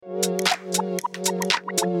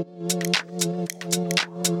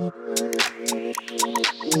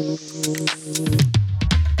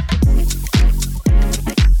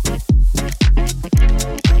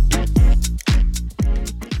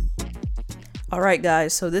All right,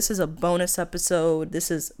 guys, so this is a bonus episode. This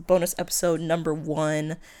is bonus episode number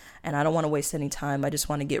 1, and I don't want to waste any time. I just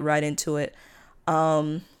want to get right into it.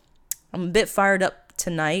 I'm a bit fired up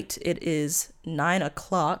tonight. It is 9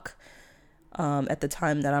 o'clock at the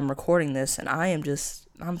time that I'm recording this, and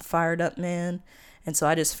I'm fired up, man. And so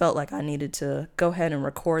I just felt like I needed to go ahead and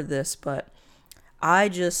record this, but I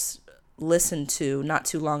just listened to, not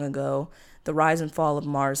too long ago, The Rise and Fall of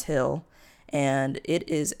Mars Hill, and it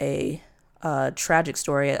is a tragic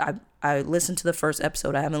story. I listened to the first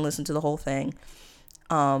episode. I haven't listened to the whole thing.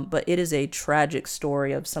 But it is a tragic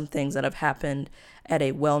story of some things that have happened at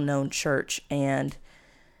a well-known church. And,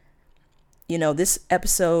 this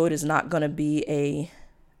episode is not going to be a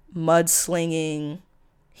mudslinging,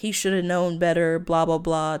 he should have known better, blah, blah,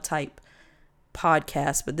 blah type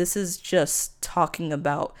podcast. But this is just talking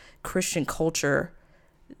about Christian culture.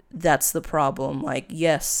 That's the problem. Like,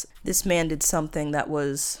 yes, this man did something that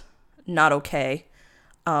was not okay,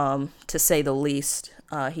 to say the least.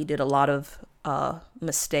 He did a lot of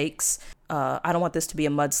mistakes. I don't want this to be a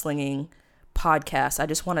mudslinging podcast. I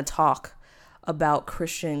just want to talk about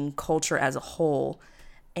Christian culture as a whole.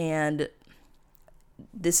 And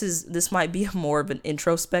this might be more of an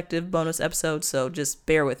introspective bonus episode, so just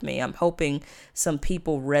bear with me. I'm hoping some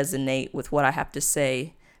people resonate with what I have to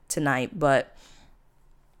say tonight, but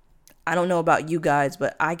I don't know about you guys,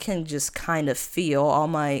 but I can just kind of feel all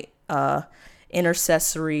my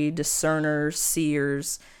intercessory discerners,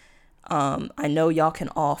 seers. I know y'all can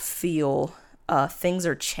all feel things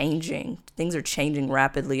are changing. Things are changing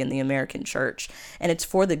rapidly in the American church, and it's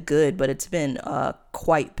for the good, but it's been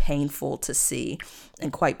quite painful to see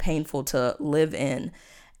and quite painful to live in.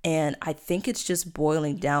 And I think it's just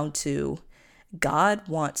boiling down to God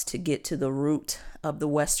wants to get to the root of the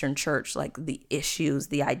Western church, like the issues,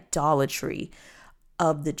 the idolatry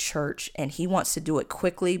of the church, and he wants to do it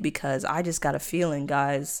quickly because I just got a feeling,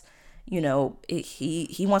 guys,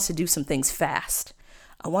 he wants to do some things fast.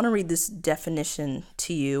 I want to read this definition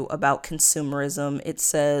to you about consumerism. It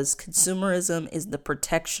says consumerism is the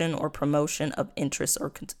protection or promotion of interests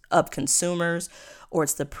of consumers, or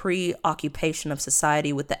it's the preoccupation of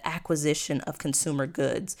society with the acquisition of consumer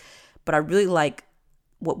goods. But I really like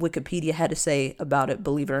what Wikipedia had to say about it,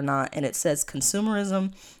 believe it or not. And it says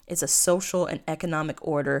consumerism is a social and economic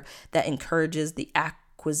order that encourages the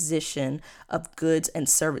acquisition of goods and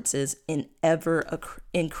services in ever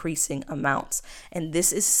increasing amounts. And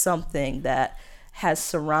this is something that has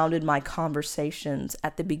surrounded my conversations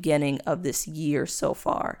at the beginning of this year so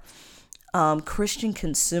far. Christian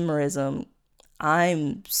consumerism,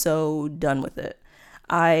 I'm so done with it.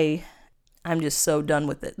 I'm just so done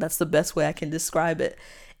with it. That's the best way I can describe it.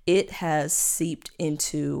 It has seeped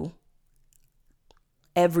into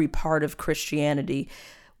every part of Christianity.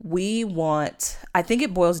 I think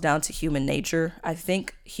it boils down to human nature. I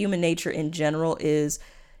think human nature in general is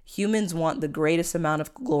humans want the greatest amount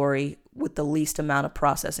of glory with the least amount of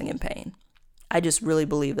processing and pain. I just really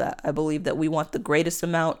believe that. I believe that we want the greatest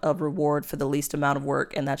amount of reward for the least amount of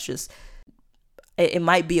work, and that's just, it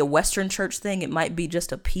might be a Western church thing. It might be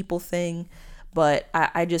just a people thing, but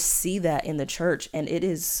I just see that in the church, and it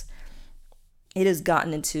has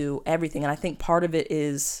gotten into everything. And I think part of it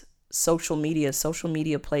is social media. Social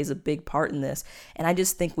media plays a big part in this. And I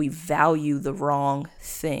just think we value the wrong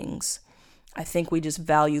things. I think we just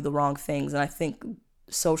value the wrong things. And I think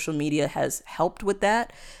social media has helped with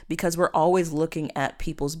that because we're always looking at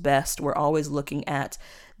people's best. We're always looking at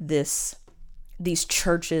these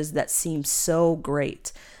churches that seem so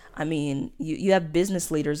great. I mean, you have business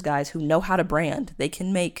leaders, guys, who know how to brand. They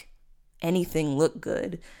can make anything look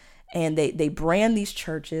good. And they brand these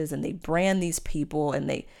churches and they brand these people, and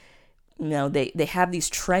they have these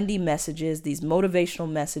trendy messages, these motivational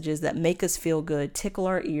messages that make us feel good, tickle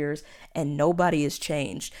our ears, and nobody is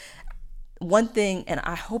changed. One thing, and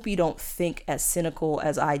I hope you don't think as cynical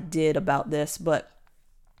as I did about this, but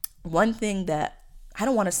one thing that I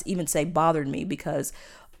don't want to even say bothered me, because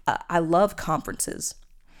I love conferences.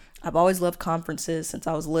 I've always loved conferences since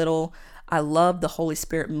I was little. I love the Holy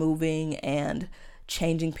Spirit moving and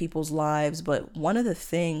changing people's lives. But one of the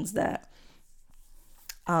things that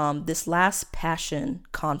this last Passion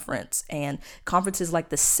conference and conferences like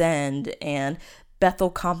the Send and Bethel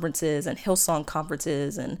conferences and Hillsong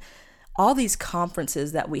conferences and all these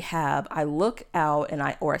conferences that we have, I look out and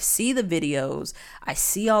I see the videos, I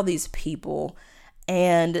see all these people,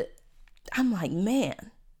 and I'm like,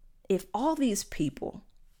 man, if all these people,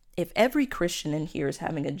 if every Christian in here is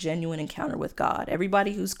having a genuine encounter with God,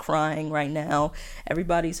 everybody who's crying right now,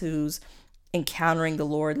 everybody who's encountering the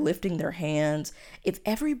Lord, lifting their hands, if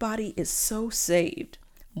everybody is so saved,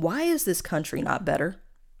 why is this country not better?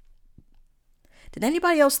 Did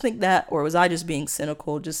anybody else think that, or was I just being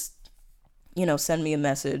cynical? Just, send me a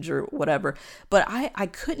message or whatever. But I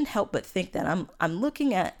couldn't help but think that I'm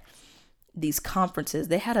looking at these conferences.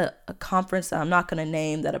 They had a conference that I'm not going to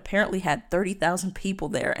name that apparently had 30,000 people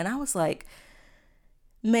there. And I was like,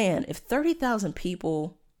 man, if 30,000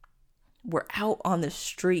 people were out on the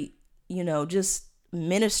street, just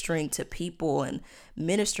ministering to people and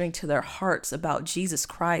ministering to their hearts about Jesus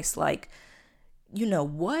Christ, like,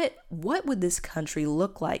 what would this country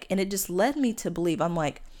look like? And it just led me to believe, I'm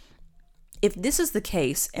like, if this is the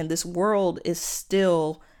case and this world is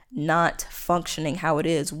still not functioning how it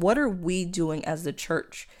is, what are we doing as the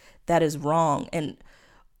church that is wrong? And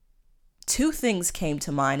two things came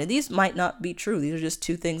to mind, and these might not be true. These are just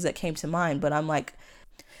two things that came to mind, but I'm like,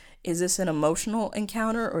 is this an emotional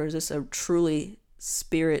encounter or is this a truly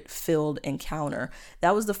spirit-filled encounter?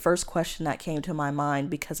 That was the first question that came to my mind,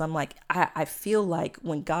 because I'm like, I feel like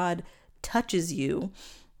when God touches you,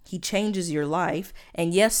 he changes your life.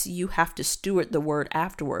 And yes, you have to steward the word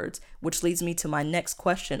afterwards, which leads me to my next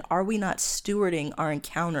question. Are we not stewarding our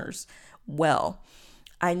encounters well?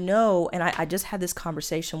 I know, and I just had this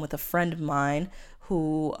conversation with a friend of mine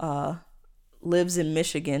who lives in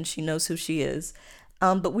Michigan. She knows who she is.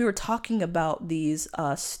 But we were talking about these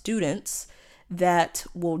students that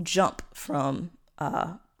will jump from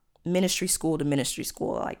ministry school to ministry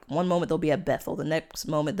school. Like one moment they'll be at Bethel, the next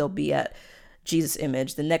moment they'll be at Jesus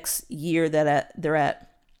Image, the next year they're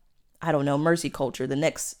at, I don't know, Mercy Culture, the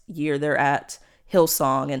next year they're at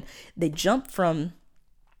Hillsong, and they jump from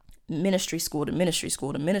ministry school to ministry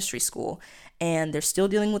school to ministry school, and they're still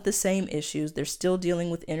dealing with the same issues. They're still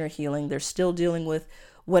dealing with inner healing. They're still dealing with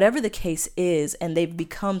whatever the case is, and they've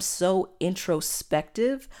become so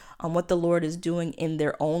introspective on what the Lord is doing in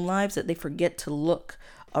their own lives that they forget to look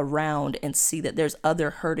around and see that there's other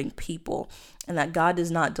hurting people, and that God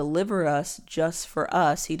does not deliver us just for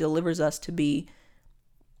us. He delivers us to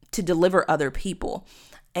deliver other people.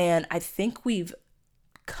 And I think we've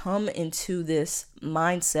come into this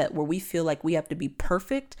mindset where we feel like we have to be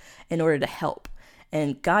perfect in order to help.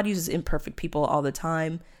 And God uses imperfect people all the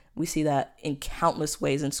time. We see that in countless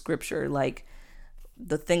ways in scripture. Like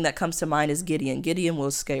the thing that comes to mind is Gideon. Gideon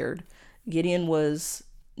was scared. Gideon was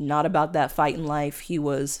not about that fight in life. He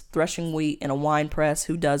was threshing wheat in a wine press.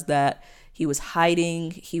 Who does that? He was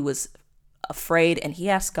hiding. He was afraid. And he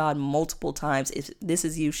asked God multiple times, if this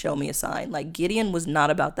is you, show me a sign. Like Gideon was not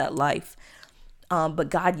about that life. But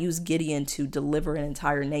God used Gideon to deliver an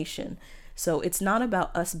entire nation. So it's not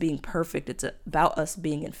about us being perfect. It's about us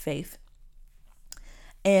being in faith.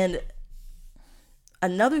 And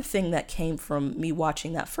another thing that came from me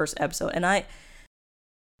watching that first episode, and I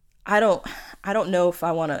don't know if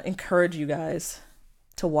I want to encourage you guys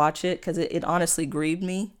to watch it, because it honestly grieved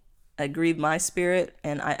me. It grieved my spirit,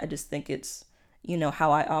 and I just think it's,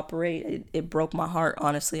 how I operate. It broke my heart,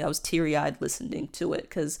 honestly. I was teary-eyed listening to it,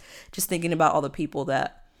 because just thinking about all the people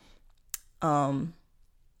that no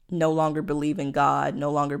longer believe in God,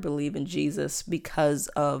 no longer believe in Jesus because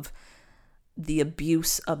of the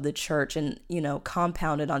abuse of the church, and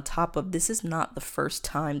compounded on top of, this is not the first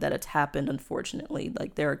time that it's happened, unfortunately.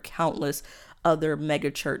 Like there are countless other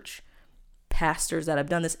mega church pastors that have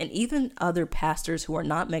done this, and even other pastors who are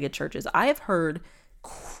not mega churches. I have heard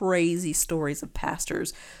crazy stories of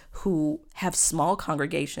pastors who have small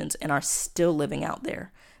congregations and are still living out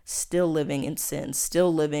there, still living in sin,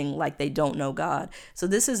 still living like they don't know God. So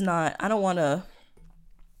this is not, I don't want to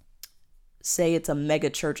say it's a mega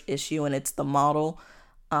church issue and it's the model,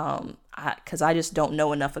 because I just don't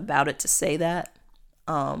know enough about it to say that,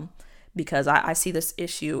 because I see this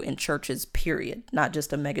issue in churches, period, not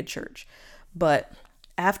just a mega church. But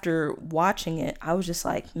after watching it, I was just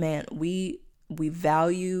like, man, we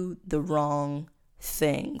value the wrong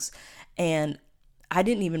things. And I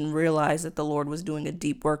didn't even realize that the Lord was doing a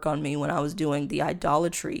deep work on me when I was doing the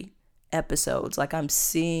idolatry episodes. Like I'm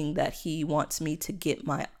seeing that he wants me to get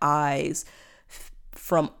my eyes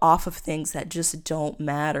from off of things that just don't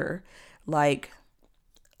matter. Like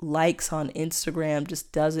likes on Instagram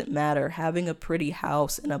just doesn't matter. Having a pretty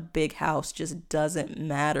house and a big house just doesn't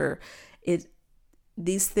matter.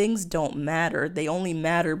 These things don't matter. They only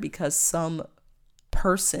matter because some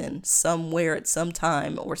person somewhere at some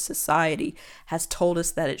time or society has told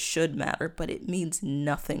us that it should matter, but it means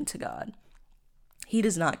nothing to God. He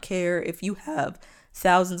does not care if you have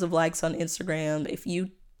thousands of likes on Instagram, if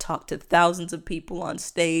you talk to thousands of people on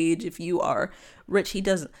stage, if you are rich. He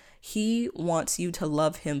doesn't. He wants you to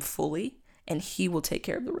love him fully, and he will take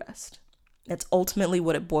care of the rest. That's ultimately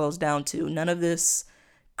what it boils down to. None of this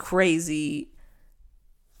crazy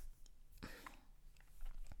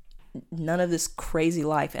none of this crazy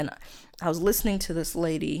life. And I was listening to this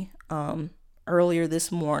lady earlier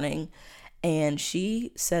this morning, and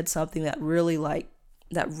she said something that really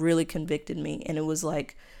convicted me. And it was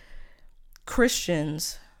like,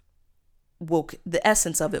 the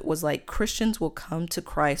essence of it was like, Christians will come to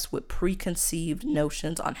Christ with preconceived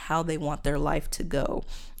notions on how they want their life to go,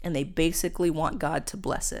 and they basically want God to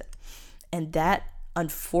bless it. And that,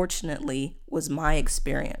 unfortunately, was my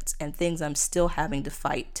experience, and things I'm still having to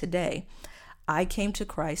fight today. I came to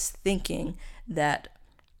Christ thinking that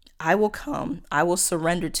I will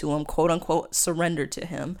surrender to him, quote unquote, surrender to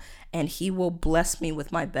him, and he will bless me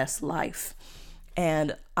with my best life.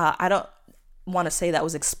 And I don't want to say that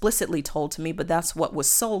was explicitly told to me, but that's what was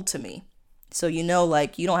sold to me. So,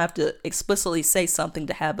 like, you don't have to explicitly say something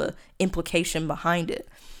to have a implication behind it.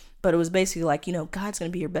 But it was basically like, God's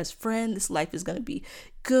going to be your best friend. This life is going to be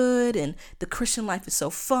good. And the Christian life is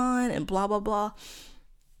so fun and blah, blah, blah.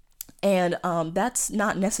 And that's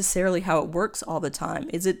not necessarily how it works all the time.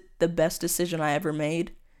 Is it the best decision I ever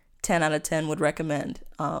made? 10 out of 10 would recommend.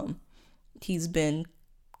 He's been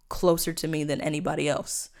closer to me than anybody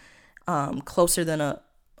else. Closer than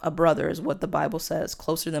a brother is what the Bible says.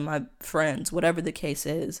 Closer than my friends, whatever the case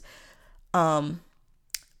is.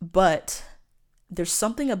 But there's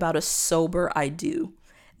something about a sober I do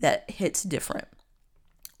that hits different.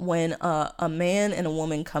 When a man and a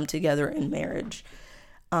woman come together in marriage,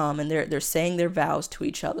 and they're saying their vows to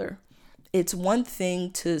each other, it's one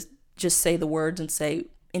thing to just say the words and say,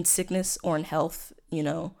 in sickness or in health,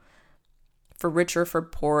 for richer, for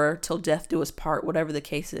poorer, till death do us part, whatever the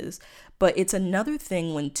case is. But it's another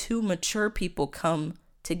thing when two mature people come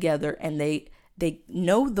together and they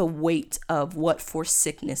know the weight of what for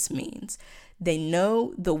sickness means. They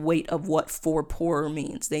know the weight of what for poorer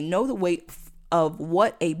means. They know the weight of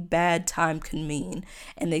what a bad time can mean.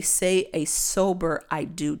 And they say a sober I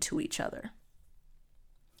do to each other.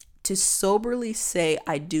 To soberly say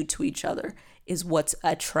I do to each other is what's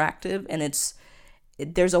attractive, and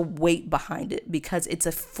there's a weight behind it because it's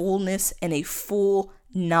a fullness and a full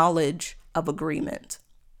knowledge of agreement.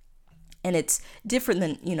 And it's different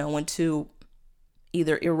than, when two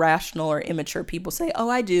either irrational or immature people say, oh,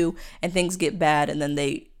 I do, and things get bad and then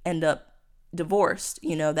they end up divorced.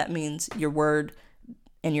 That means your word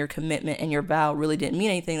and your commitment and your vow really didn't mean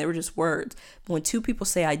anything. They were just words. But when two people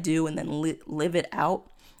say I do and then live it out,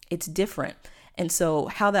 it's different. And so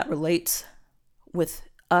how that relates with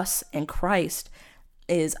us and Christ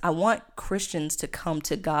is, I want Christians to come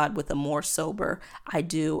to God with a more sober I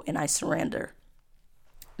do and I surrender.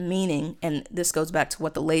 Meaning, and this goes back to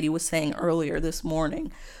what the lady was saying earlier this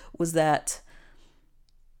morning, was that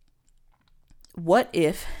what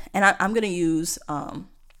if, and I'm going to use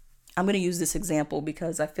this example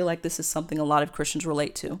because I feel like this is something a lot of Christians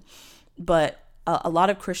relate to, but a lot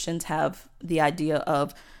of Christians have the idea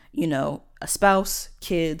of, a spouse,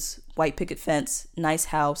 kids, white picket fence, nice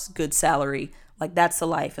house, good salary. Like, that's the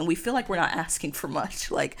life. And we feel like we're not asking for much.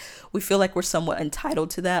 Like, we feel like we're somewhat entitled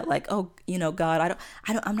to that. Like, oh, God,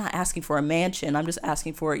 I'm not asking for a mansion. I'm just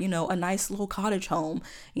asking for, a nice little cottage home.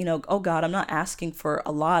 Oh God, I'm not asking for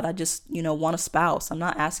a lot. I just, want a spouse. I'm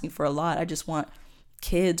not asking for a lot. I just want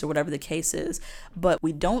kids or whatever the case is. But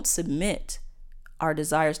we don't submit our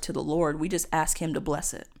desires to the Lord. We just ask him to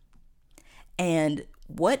bless it. And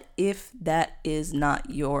what if that is not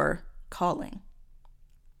your calling?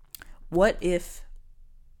 What if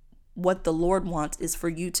what the Lord wants is for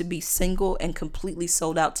you to be single and completely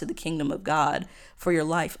sold out to the kingdom of God for your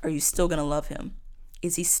life? Are you still going to love him?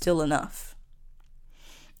 Is he still enough?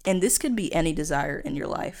 And this could be any desire in your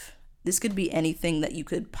life. This could be anything that you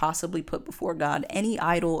could possibly put before God, any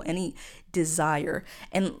idol, any desire.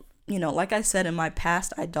 And, like I said in my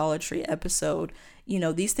past idolatry episode,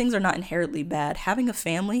 these things are not inherently bad. Having a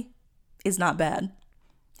family is not bad.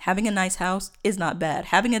 Having a nice house is not bad.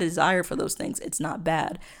 Having a desire for those things, it's not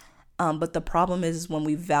bad. But the problem is when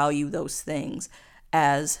we value those things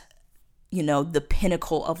as, the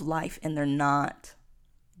pinnacle of life, and they're not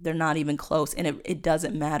even close. And it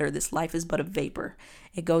doesn't matter. This life is but a vapor.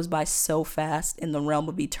 It goes by so fast in the realm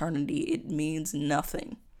of eternity. It means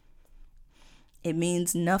nothing. It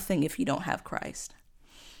means nothing if you don't have Christ.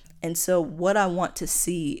 And so what I want to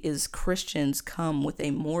see is Christians come with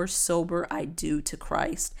a more sober I do to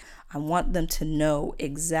Christ. I want them to know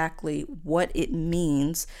exactly what it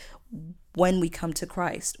means when we come to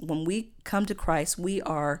Christ. When we come to Christ, we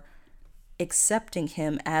are accepting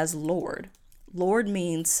him as Lord. Lord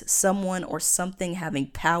means someone or something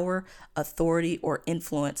having power, authority, or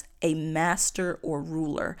influence, a master or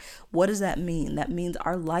ruler. What does that mean? That means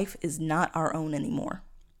our life is not our own anymore.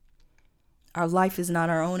 Our life is not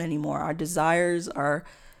our own anymore. Our desires, our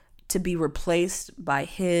to be replaced by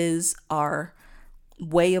his. Our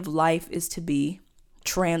way of life is to be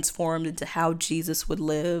transformed into how Jesus would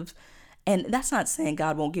live. And that's not saying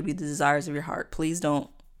God won't give you the desires of your heart. Please don't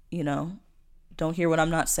hear what I'm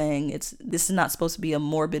not saying. This is not supposed to be a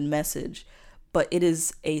morbid message, but it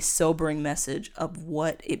is a sobering message of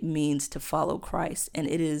what it means to follow Christ. And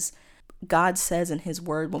it is, God says in his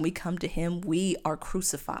word, when we come to him, we are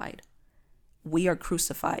crucified. We are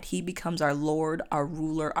crucified. He becomes our Lord, our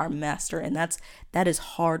ruler, our master. And that is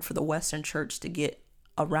hard for the Western church to get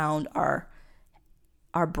around our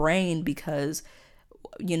brain, because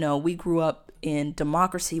we grew up in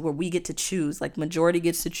democracy where we get to choose, like majority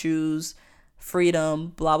gets to choose,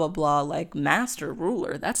 freedom, blah blah blah, like master,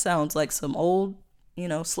 ruler. That sounds like some old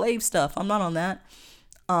slave stuff. I'm not on that.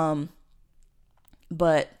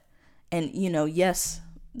 But yes,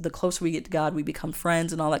 the closer we get to God, we become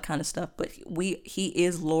friends and all that kind of stuff, but he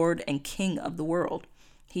is Lord and King of the world.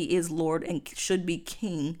 He is Lord and should be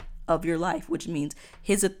King of your life, which means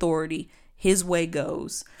his authority, his way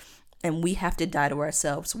goes, and we have to die to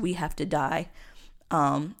ourselves. We have to die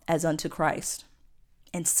as unto Christ.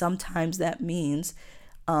 And sometimes that means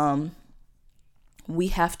we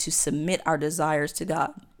have to submit our desires to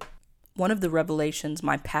God. One of the revelations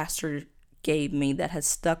my pastor gave me that has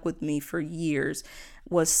stuck with me for years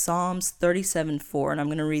was Psalms 37:4, and I'm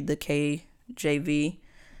going to read the KJV.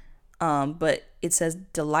 But it says,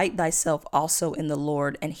 "Delight thyself also in the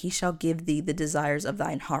Lord, and he shall give thee the desires of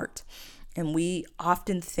thine heart." And we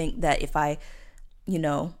often think that if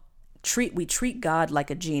we treat God like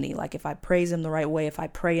a genie, like if I praise him the right way, if I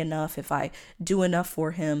pray enough, if I do enough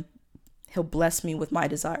for him, he'll bless me with my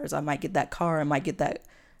desires. I might get that car, I might get that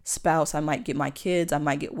spouse, I might get my kids, I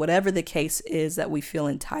might get whatever the case is that we feel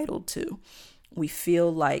entitled to. We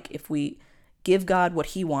feel like if we give God what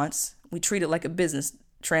he wants, we treat it like a business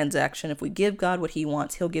transaction. If we give God what he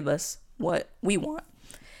wants, he'll give us what we want.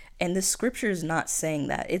 And the scripture is not saying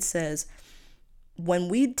that. It says, when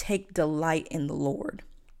we take delight in the Lord,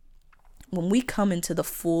 when we come into the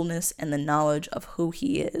fullness and the knowledge of who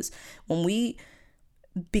he is, when we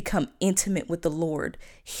become intimate with the Lord,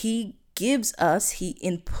 he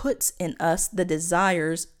inputs in us the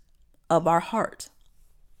desires of our heart.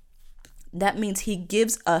 That means he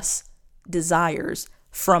gives us desires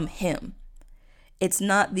from him. It's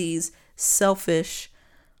not these selfish,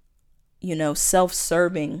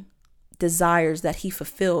 self-serving desires that he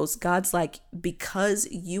fulfills. God's like, because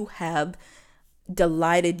you have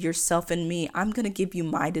delighted yourself in me, I'm going to give you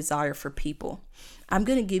my desire for people. I'm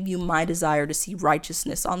going to give you my desire to see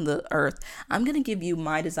righteousness on the earth. I'm going to give you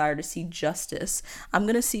my desire to see justice. I'm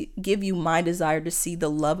going to give you my desire to see the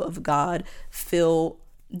love of God fill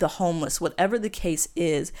the homeless. Whatever the case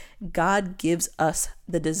is, God gives us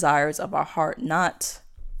the desires of our heart, not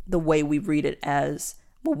the way we read it as,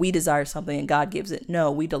 well, we desire something and God gives it. No,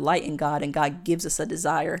 we delight in God and God gives us a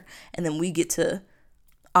desire, and then we get to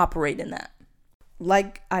operate in that.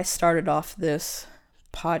 Like I started off this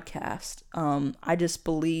podcast, I just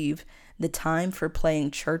believe the time for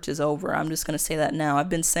playing church is over. I'm just going to say that now. I've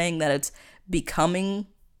been saying that it's becoming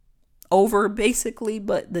over basically,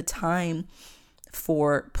 but the time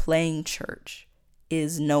for playing church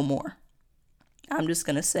is no more. I'm just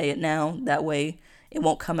going to say it now. That way it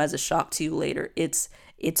won't come as a shock to you later. It's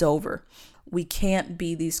over. We can't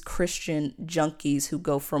be these Christian junkies who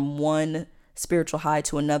go from one spiritual high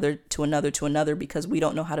to another, to another, to another, because we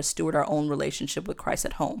don't know how to steward our own relationship with Christ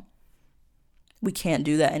at home. We can't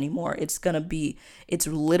do that anymore. It's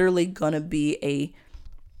literally going to be a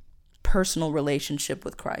personal relationship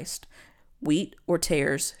with Christ. Wheat or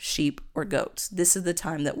tares, sheep or goats. This is the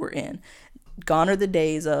time that we're in. Gone are the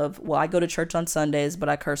days of, well, I go to church on Sundays, but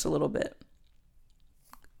I curse a little bit.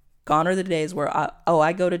 Gone are the days where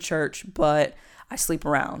I go to church, but I sleep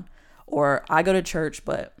around. Or I go to church,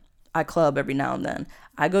 but I club every now and then.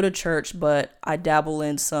 I go to church, but I dabble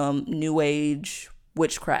in some new age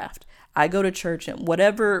witchcraft. I go to church, and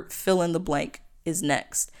whatever fill in the blank is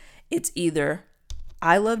next. It's either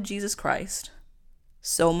I love Jesus Christ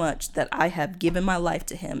so much that I have given my life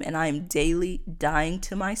to him and I am daily dying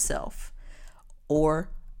to myself, or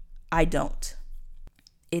I don't.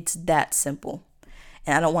 It's that simple.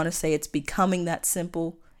 And I don't want to say it's becoming that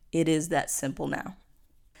simple. It is that simple now.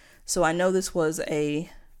 So I know this was a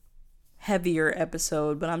heavier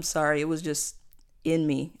episode, but I'm sorry. It was just in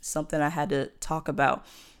me, something I had to talk about.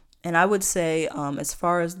 And I would say, as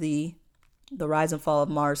far as the Rise and Fall of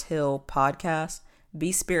Mars Hill podcast,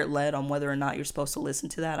 be spirit-led on whether or not you're supposed to listen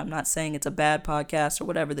to that. I'm not saying it's a bad podcast or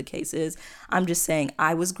whatever the case is. I'm just saying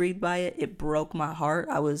I was grieved by it. It broke my heart.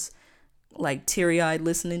 I was like teary-eyed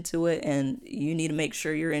listening to it, and you need to make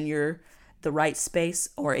sure you're in your the right space,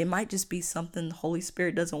 or it might just be something the Holy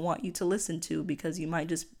Spirit doesn't want you to listen to because you might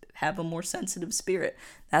just have a more sensitive spirit.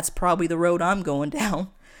 That's probably the road I'm going down.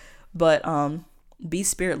 But be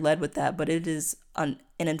spirit led with that. But it is an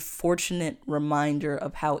unfortunate reminder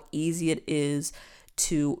of how easy it is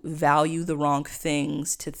to value the wrong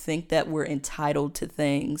things, to think that we're entitled to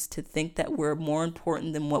things, to think that we're more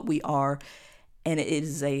important than what we are. And it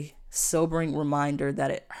is a sobering reminder that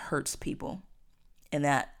it hurts people, and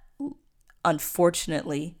that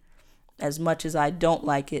unfortunately, as much as I don't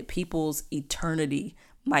like it, people's eternity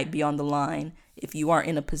might be on the line if you are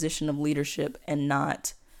in a position of leadership and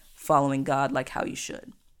not following God like how you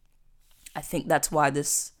should. I think that's why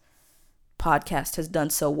this podcast has done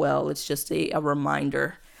so well. It's just a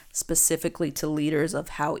reminder specifically to leaders of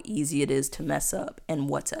how easy it is to mess up and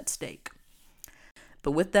what's at stake.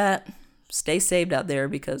 But with that, stay saved out there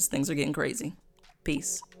because things are getting crazy.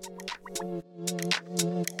 Peace.